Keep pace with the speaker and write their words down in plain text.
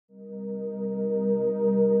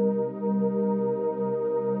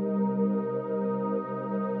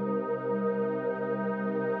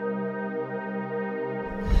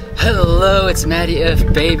Hello, it's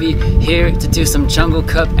MattyFBaby here to do some Jungle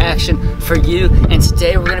Cup action for you, and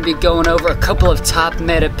today we're going to be going over a couple of top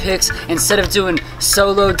meta picks. Instead of doing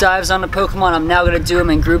solo dives on the Pokemon, I'm now going to do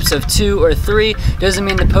them in groups of 2 or 3. Doesn't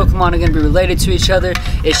mean the Pokemon are going to be related to each other,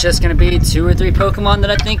 it's just going to be 2 or 3 Pokemon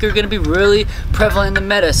that I think are going to be really prevalent in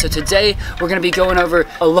the meta. So today we're going to be going over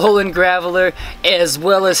Alolan Graveler as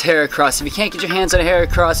well as Heracross. If you can't get your hands on a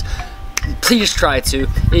Heracross, please try to.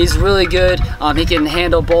 He's really good. He can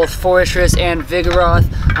handle both Fortress and Vigoroth,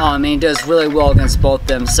 and he does really well against both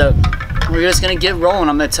them. So we're just going to get rolling.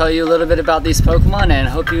 I'm going to tell you a little bit about these Pokemon and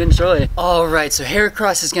hope you enjoy. Alright, so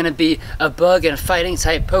Heracross is going to be a bug and fighting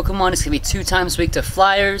type Pokemon. It's going to be 2 times weak to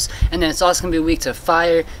flyers, and then it's also going to be weak to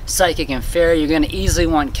fire, psychic, and fairy. You're going to easily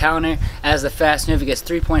want counter as the fast move. It gets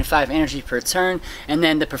 3.5 energy per turn, and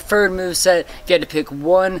then the preferred moveset, if you had to pick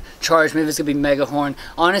one charge move, it's going to be Mega Horn.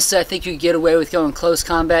 Honestly, I think you get away with going close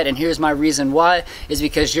combat, and here's my reason why, is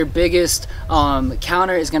because your biggest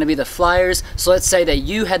counter is going to be the flyers. So let's say that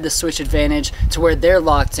you had the switch advantage to where they're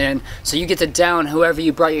locked in, so you get to down whoever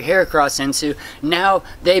you brought your Heracross into. Now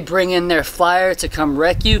they bring in their flyer to come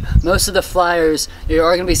wreck you. Most of the flyers, there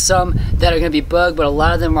are going to be some that are going to be bug, but a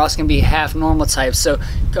lot of them are also going to be half normal types. So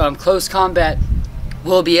close combat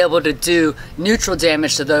will be able to do neutral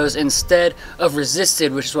damage to those instead of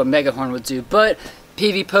resisted, which is what Mega Horn would do. But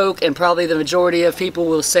PV Poke and probably the majority of people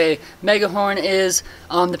will say Mega Horn is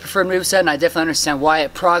the preferred moveset, and I definitely understand why.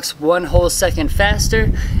 It procs 1 whole second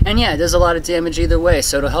faster, and yeah, it does a lot of damage either way,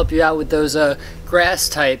 so it'll help you out with those grass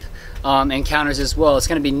type encounters as well. It's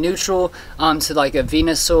going to be neutral to like a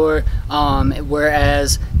Venusaur,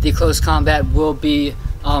 whereas the close combat will be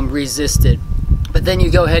resisted. But then you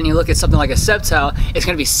go ahead and you look at something like a Sceptile, it's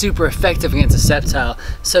going to be super effective against a Sceptile.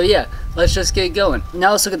 So yeah, let's just get going.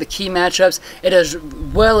 Now let's look at the key matchups. It does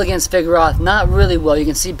well against Vigoroth, not really well. You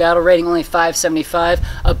can see battle rating only 575.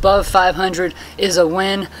 Above 500 is a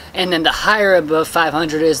win, and then the higher above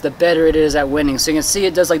 500 is, the better it is at winning. So you can see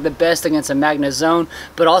it does like the best against a Magnezone,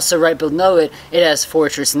 but also right below it, it has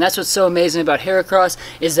Fortress. And that's what's so amazing about Heracross,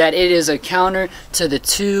 is that it is a counter to the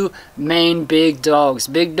 2 main big dogs.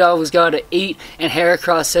 Big dogs gotta eat, and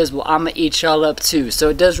Heracross says, well, I'm gonna eat y'all up too. So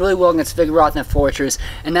it does really well against Vigoroth and Fortress,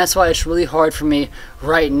 and that's why it's really hard for me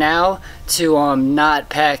right now to not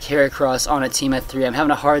pack Heracross on a team at 3. I'm having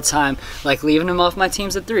a hard time like leaving him off my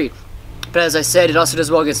teams at 3. But as I said, it also does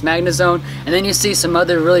well against Magnezone. And then you see some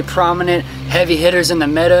other really prominent heavy hitters in the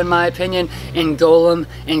meta, in my opinion, in Golem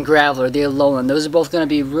and Graveler, the Alolan. Those are both going to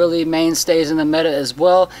be really mainstays in the meta as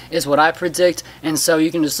well, is what I predict. And so you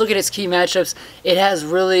can just look at its key matchups. It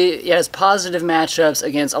has positive matchups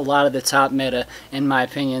against a lot of the top meta, in my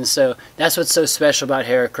opinion. So that's what's so special about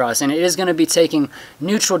Heracross. And it is going to be taking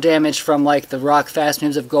neutral damage from like the rock fast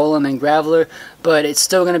moves of Golem and Graveler, but it's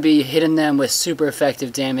still going to be hitting them with super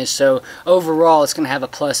effective damage. So overall, it's going to have a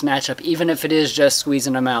plus matchup, even if it is just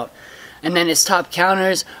squeezing them out. And then its top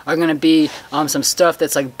counters are going to be some stuff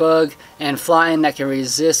that's like bug and flying that can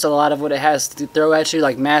resist a lot of what it has to throw at you,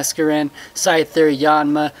 like Masquerain, Scyther,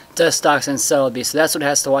 Yanma, Dustox, and Celebi. So that's what it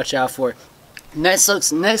has to watch out for. Next,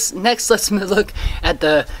 let's look at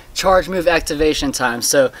the charge move activation time.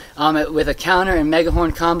 So with a counter and Mega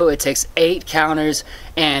Horn combo, it takes 8 counters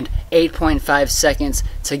and 8.5 seconds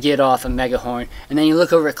to get off a Mega Horn. And then you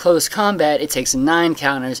look over at close combat, it takes 9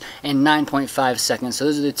 counters and 9.5 seconds. So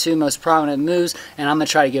those are the 2 most prominent moves, and I'm going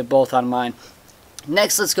to try to get both on mine.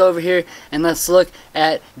 Next, let's go over here and let's look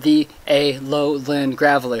at the Alolan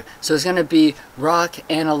Graveler. So it's going to be rock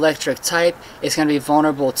and electric type. It's going to be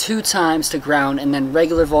vulnerable 2 times to ground, and then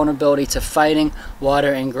regular vulnerability to fighting,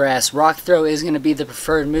 water, and grass. Rock Throw is going to be the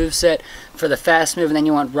preferred moveset for the fast move, and then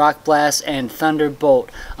you want Rock Blast and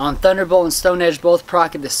Thunderbolt. Thunderbolt and Stone Edge both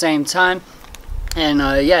proc at the same time. And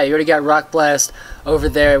yeah, you already got Rock Blast over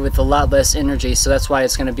there with a lot less energy, so that's why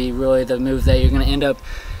it's going to be really the move that you're going to end up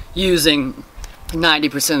using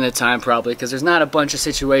 90% of the time, probably, because there's not a bunch of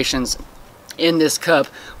situations in this cup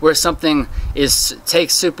where something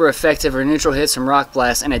takes super effective or neutral hits from Rock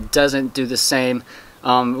Blast and it doesn't do the same,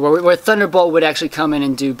 where Thunderbolt would actually come in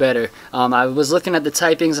and do better. I was looking at the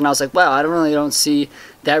typings and I was like, wow, I don't see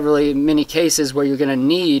that really many cases where you're gonna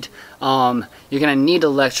need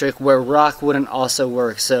electric, where rock wouldn't also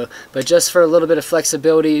work. So, but just for a little bit of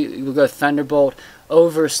flexibility, we'll go Thunderbolt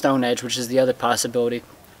over Stone Edge, which is the other possibility.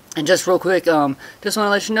 And just real quick, just want to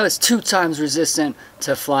let you know it's 2 times resistant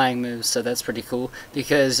to flying moves, so that's pretty cool,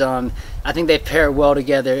 because I think they pair well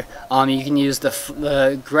together. You can use the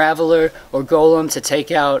Graveler or Golem to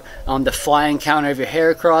take out the flying counter of your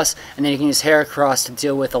Heracross, and then you can use Heracross to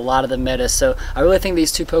deal with a lot of the meta. So I really think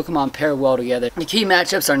these 2 Pokemon pair well together. The key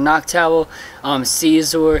matchups are Noctowl,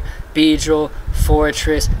 Caesar, Beedrill,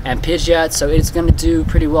 Fortress, and Pidgeot, so it's going to do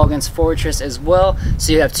pretty well against Fortress as well.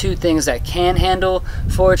 So you have two things that can handle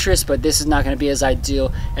Fortress, but this is not going to be as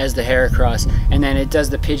ideal as the Heracross. And then it does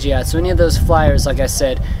the Pidgeot, so any of those flyers, like I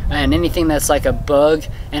said, and anything that's like a bug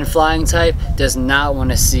and flying type does not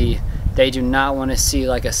want to see. They do not want to see,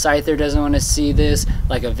 like a Scyther doesn't want to see this,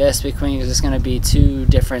 like a Vespiquen, because it's going to be two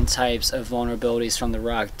different types of vulnerabilities from the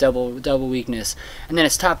rock, double weakness. And then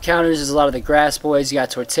its top counters is a lot of the grass boys. You got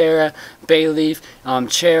Torterra, Bayleaf,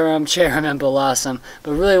 Cherim, and Blossom.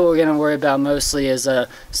 But really what we're going to worry about mostly is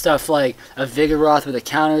stuff like a Vigoroth where the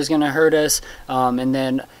counter is going to hurt us, and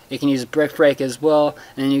then it can use Brick Break as well.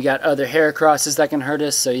 And then you got other Heracrosses that can hurt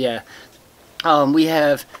us, so yeah. We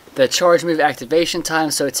have the charge move activation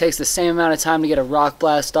time, so it takes the same amount of time to get a Rock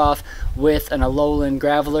Blast off with an Alolan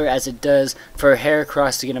Graveler as it does for a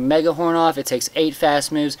Heracross to get a Mega Horn off. It takes 8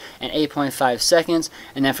 fast moves and 8.5 seconds,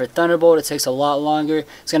 and then for Thunderbolt it takes a lot longer.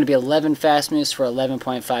 It's going to be 11 fast moves for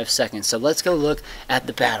 11.5 seconds. So let's go look at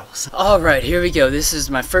the battles. Alright, here we go. This is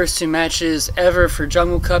my first 2 matches ever for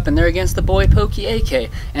Jungle Cup, and they're against the boy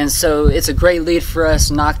PokeAK. And so it's a great lead for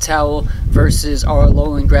us. Noctowl versus our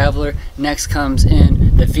Alolan Graveler. Next comes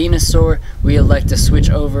in the Venusaur. We elect to switch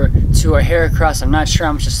over to our Heracross. I'm not sure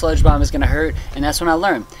how much the Sludge Bomb is going to hurt, and that's when I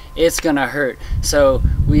learned it's going to hurt. So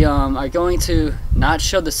we are going to not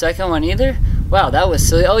shield the second one either. Wow, that was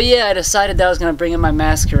silly. Oh yeah, I decided that I was going to bring in my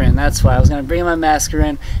Masquerain. That's why I was going to bring in my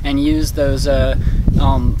Masquerain and use those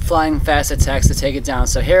flying fast attacks to take it down.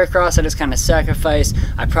 So Heracross, I just kind of sacrificed.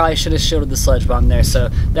 I probably should have shielded the Sludge Bomb there. So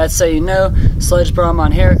that's so you know, Sludge Bomb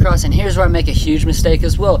on Heracross. And here's where I make a huge mistake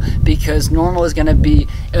as well, because normal is going to be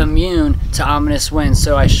immune to Ominous Wind.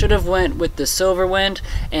 So I should have went with the Silver Wind,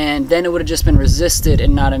 and then it would have just been resisted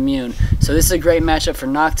and not immune. So this is a great matchup for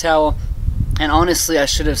Noctowl. And honestly, I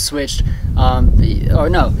should have switched, or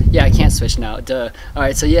no, yeah, I can't switch now, duh.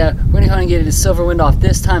 Alright, so yeah, we're going to go ahead and get the Silver Wind off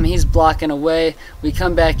this time. He's blocking away. We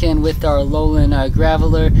come back in with our Alolan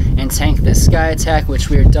Graveler and tank the Sky Attack, which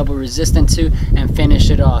we are double resistant to, and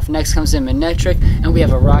finish it off. Next comes in Manectric, and we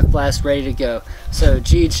have a Rock Blast ready to go. So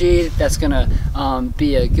GG, that's going to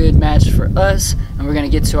be a good match for us, and we're going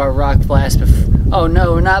to get to our Rock Blast before. Oh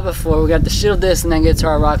no, not before. We got to shield this and then get to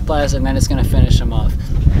our Rock Blast, and then it's going to finish him off.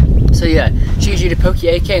 So yeah, GG to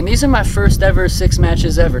PokeAK, and these are my first ever 6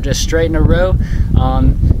 matches ever, just straight in a row,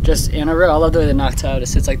 just in a row. I love the way the Noctowl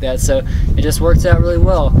just sits like that, so it just worked out really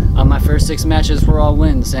well. My first 6 matches were all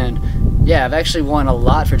wins, and yeah, I've actually won a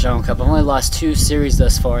lot for Jungle Cup. I've only lost 2 series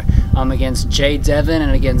thus far, against Jay Devin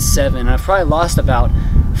and against 7, and I've probably lost about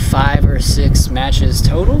 5 or 6 matches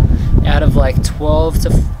total out of like 12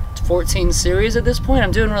 to 14 series at this point.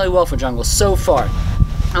 I'm doing really well for Jungle so far.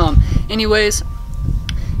 Anyways,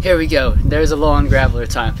 here we go. There's a Alolan Graveler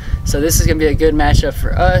time. So this is going to be a good matchup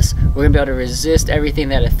for us. We're going to be able to resist everything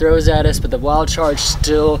that it throws at us, but the Wild Charge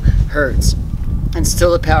still hurts. And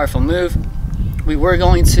still a powerful move. We were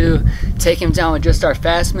going to take him down with just our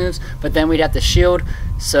fast moves, but then we'd have to shield.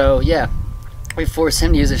 So yeah, we force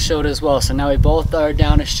him to use a shield as well. So now we both are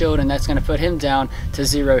down a shield, and that's going to put him down to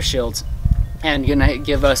 0 shields. And going to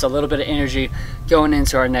give us a little bit of energy going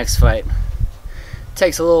into our next fight.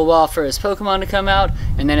 Takes a little while for his Pokemon to come out,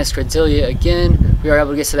 and then it's Cordelia again. We are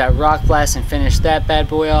able to get to that Rock Blast and finish that bad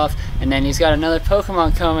boy off, and then he's got another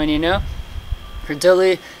Pokemon coming, you know.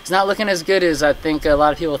 Cordelia is not looking as good as I think a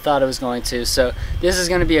lot of people thought it was going to, so this is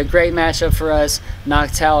going to be a great matchup for us.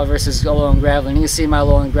 Noctowl versus Alolan Graveler, and you can see my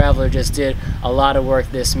Alolan Graveler just did a lot of work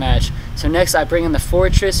this match. So next I bring in the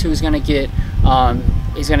Fortress, who's going to get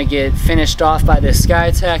he's going to get finished off by this Sky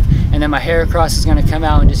Attack, and then my Heracross is going to come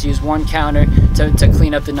out and just use 1 counter to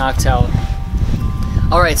clean up the Noctowl.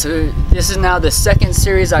 Alright, so this is now the 2nd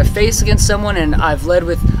series I've faced against someone, and I've led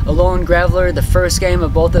with Alolan Graveler the first game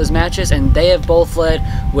of both those matches, and they have both led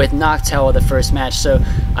with Noctowl the first match. So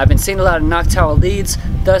I've been seeing a lot of Noctowl leads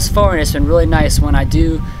thus far, and it's been really nice when I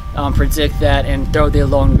do predict that and throw the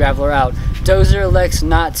Alolan Graveler out. Dozer elects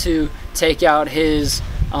not to take out his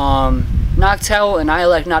Noctowl, and I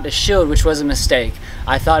elect not to shield, which was a mistake.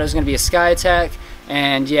 I thought it was going to be a Sky Attack,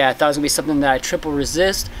 and yeah, I thought it was going to be something that I triple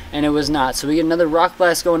resist, and it was not. So we get another Rock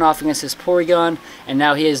Blast going off against his Porygon, and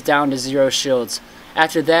now he is down to 0 shields.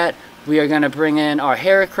 After that, we are going to bring in our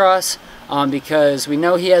Heracross, because we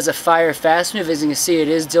know he has a Fire Fast move. As you can see, it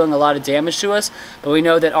is doing a lot of damage to us, but we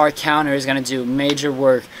know that our counter is going to do major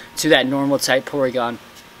work to that normal type Porygon.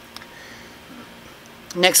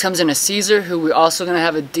 Next comes in a Caesar, who we're also going to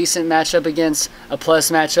have a decent matchup against, a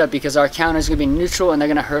plus matchup, because our counter is going to be neutral and they're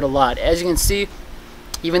going to hurt a lot. As you can see,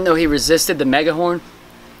 even though he resisted the Mega Horn,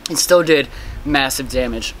 it still did massive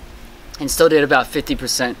damage and still did about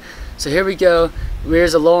 50%. So here we go.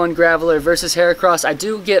 here's a Alolan Graveler versus Heracross. I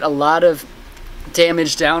do get a lot of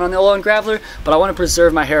damage down on the Alolan Graveler, but I want to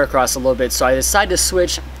preserve my Heracross a little bit, so I decided to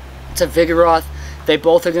switch to Vigoroth. They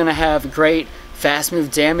both are going to have great fast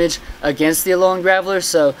move damage against the Alolan Graveler,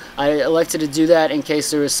 so I elected to do that in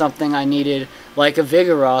case there was something I needed, like a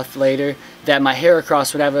Vigoroth later, that my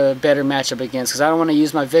Heracross would have a better matchup against, because I don't want to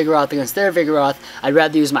use my Vigoroth against their Vigoroth. I'd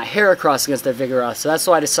rather use my Heracross against their Vigoroth, so that's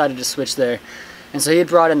why I decided to switch there. And so he had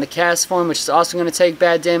brought in the cast form, which is also going to take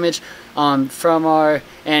bad damage from our...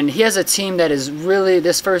 And he has a team that is really...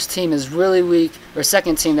 This first team is really weak, or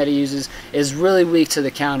second team that he uses, is really weak to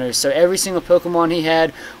the counters. So every single Pokemon he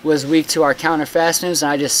had was weak to our counter fast moves,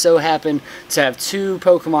 and I just so happened to have 2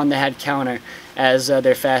 Pokemon that had counter as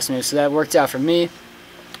their fast moves. So that worked out for me.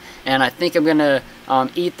 And I think I'm going to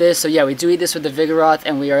eat this. So yeah, we do eat this with the Vigoroth,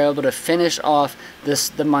 and we are able to finish off the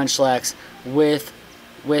Munchlax with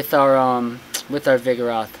our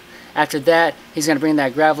Vigoroth. After that, he's going to bring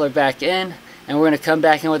that Graveler back in, and we're going to come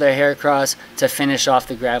back in with our Heracross to finish off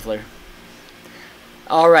the Graveler.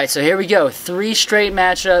 Alright, so here we go. 3 straight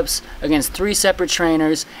matchups against 3 separate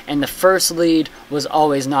trainers, and the first lead was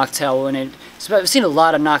always Noctowl. So I've seen a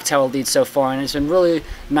lot of Noctowl leads so far, and it's been really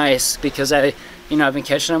nice because I've been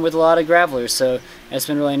catching them with a lot of Gravelers, so it's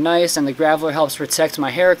been really nice, and the Graveler helps protect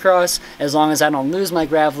my Heracross. As long as I don't lose my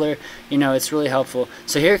Graveler, it's really helpful.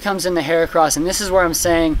 So here comes in the Heracross, and this is where I'm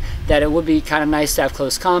saying that it would be kind of nice to have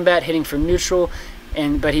close combat, hitting from neutral,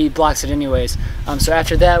 but he blocks it anyways. So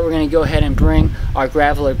after that, we're going to go ahead and bring our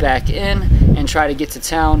Graveler back in and try to get to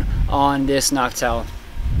town on this Noctowl.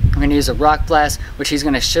 I'm going to use a Rock Blast, which he's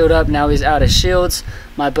going to shield up. Now he's out of shields.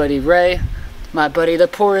 My buddy Ray, my buddy the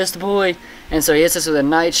poorest boy. And so he hits us with a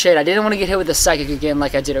Nightshade. I didn't want to get hit with the Psychic again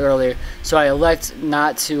like I did earlier, so I elect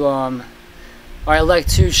not to, or I elect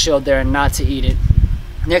to shield there and not to eat it.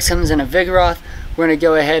 Next comes in a Vigoroth. We're going to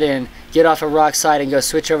go ahead and get off a Rock Slide and go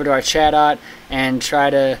switch over to our Chatot and try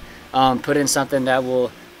to put in something that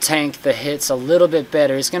will tank the hits a little bit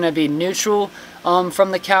better. It's going to be neutral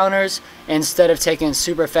from the counters instead of taking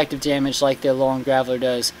super effective damage like the Alolan Graveler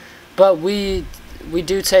does. But we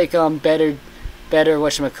do take better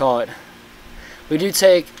whatchamacallit. We do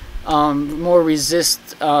take more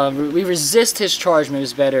resist. We resist his charge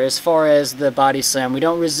moves better as far as the body slam. We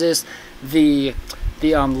don't resist the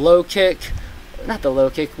low kick, not the low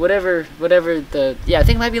kick. Whatever the I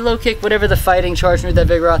think it might be low kick. Whatever the fighting charge move that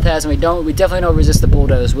Vigoroth has, and we definitely don't resist the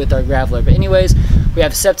bulldoze with our Graveler. But anyways, we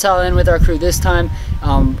have Sceptile in with our crew this time.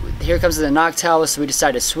 Here comes the Noctowl, so we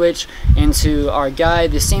decide to switch into our guy.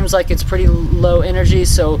 This seems like it's pretty low energy,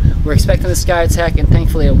 so we're expecting the Sky Attack, and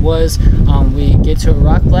thankfully it was. We get to a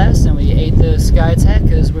Rock Blast, and we ate the Sky Attack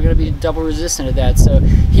because we're going to be double resistant to that. So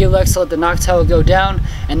he elects to let the Noctowl go down,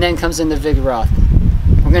 and then comes in the Vigoroth.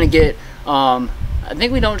 We're going to get, I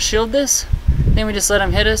think we don't shield this. I think we just let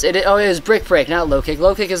him hit us. It was Brick Break, not Low Kick.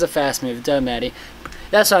 Low Kick is a fast move, duh, Matty.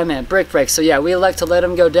 That's what I meant, Brick Break. So yeah, we elect to let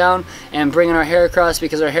him go down and bring in our Heracross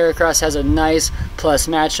because our Heracross has a nice plus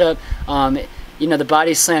matchup. The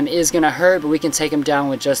body slam is going to hurt, but we can take him down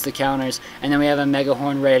with just the counters. And then we have a Mega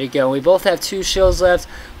Horn ready to go. We both have 2 shields left,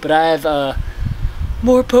 but I have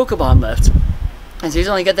more Pokemon left. And so he's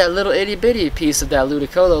only got that little itty-bitty piece of that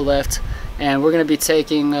Ludicolo left. And we're going to be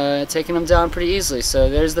taking them down pretty easily. So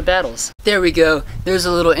there's the battles. There we go. There's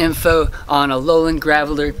a little info on Alolan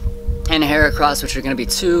Graveler and Heracross, which are going to be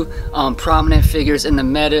 2 prominent figures in the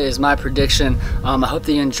meta, is my prediction. I hope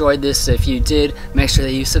that you enjoyed this. If you did, make sure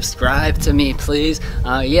that you subscribe to me, please.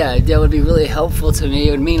 Yeah, that would be really helpful to me.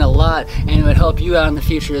 It would mean a lot, and it would help you out in the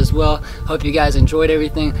future as well. Hope you guys enjoyed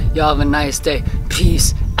everything. Y'all have a nice day.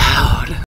 Peace out.